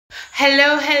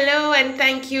Hello, and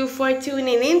thank you for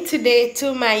tuning in today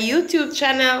to my YouTube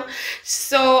channel.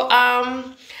 So,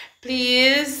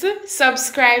 please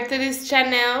subscribe to this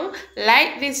channel,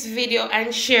 like this video,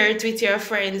 and share it with your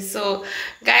friends. So,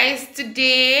 guys,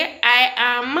 today I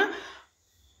am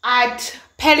at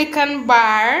Pelican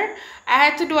Bar. I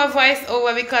had to do a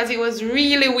voiceover because it was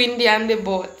really windy on the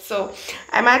boat. So,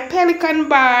 I'm at Pelican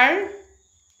Bar.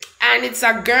 And it's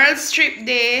a girls trip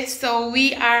day, so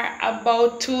we are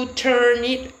about to turn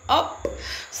it up.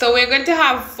 So we're going to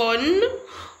have fun.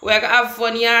 We're going to have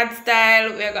fun yard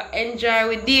style. We're going to enjoy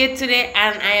with day today.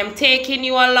 And I am taking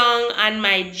you along on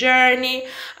my journey.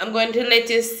 I'm going to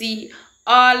let you see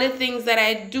all the things that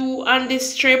I do on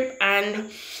this trip.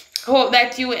 And hope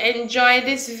that you enjoy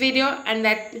this video. And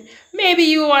that maybe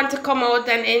you want to come out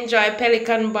and enjoy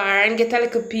Pelican Bar and get a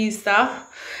little piece of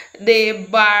the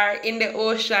bar in the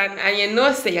ocean. And you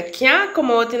know, so you can't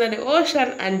come out in the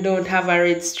ocean and don't have a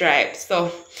red stripe.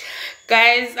 So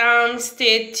guys,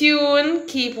 stay tuned,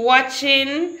 keep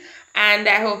watching, and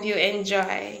I hope you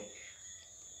enjoy.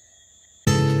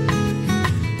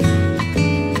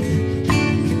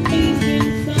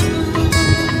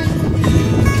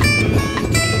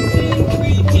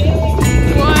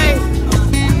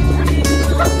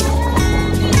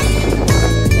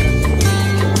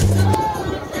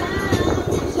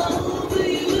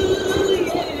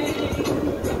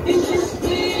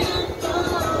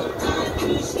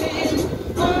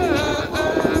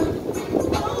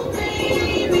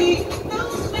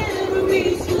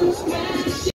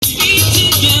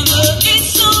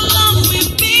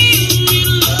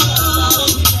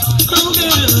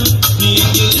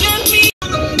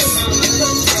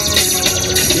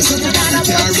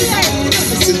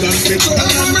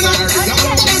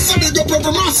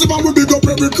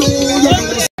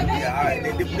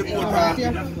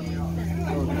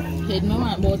 Head no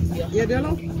want both here. Yeah, they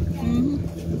know.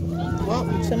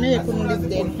 Well, some of you couldn't live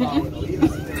there.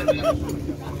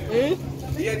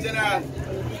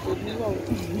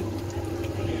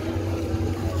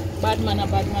 Bad man.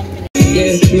 Yeah,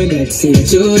 my God say you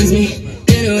choose me.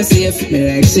 You know say you fit me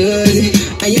like Susie.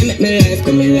 And you make my life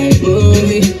coming like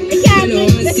movie. You know I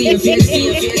see you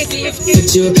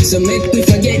fit you. So make me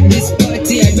forget this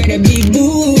party. I'd rather be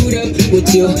booed up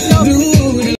with you,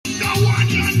 glued up.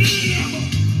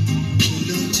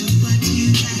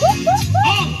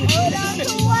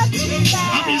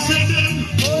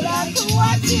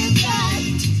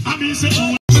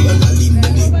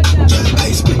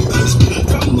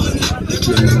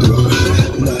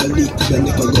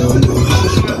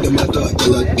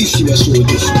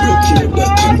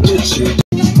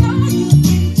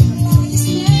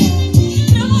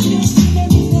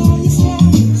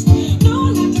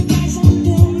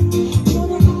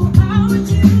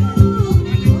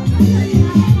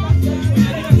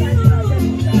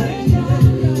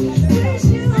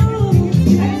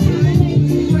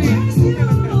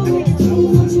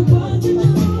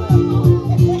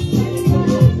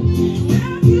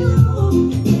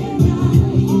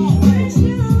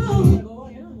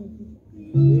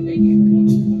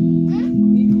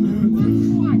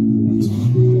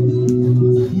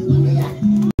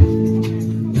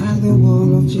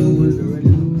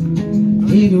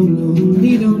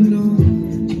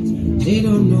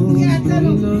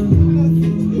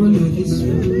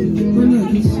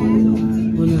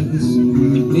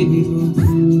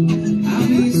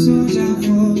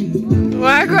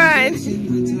 What grind?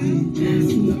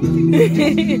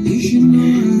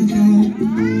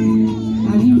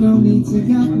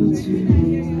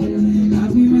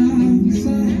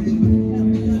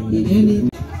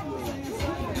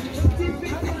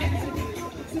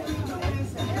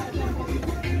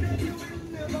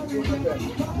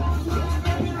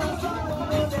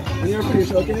 You're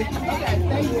finished, okay? Okay,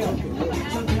 thank you.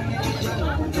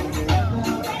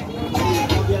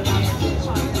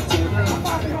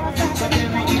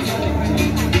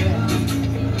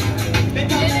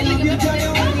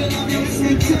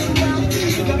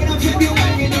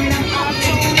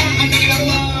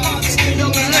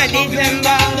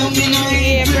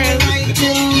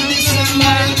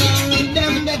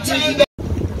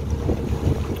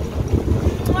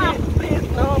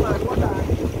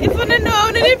 If you don't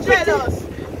know, then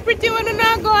pretty one do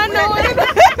not go on now.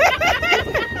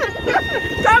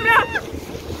 Come here.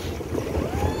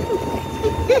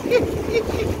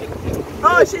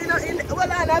 Oh, she's not in.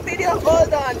 Well, on a video.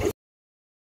 Hold on.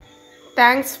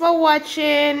 Thanks for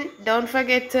watching. Don't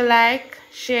forget to like,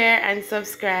 share, and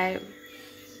subscribe.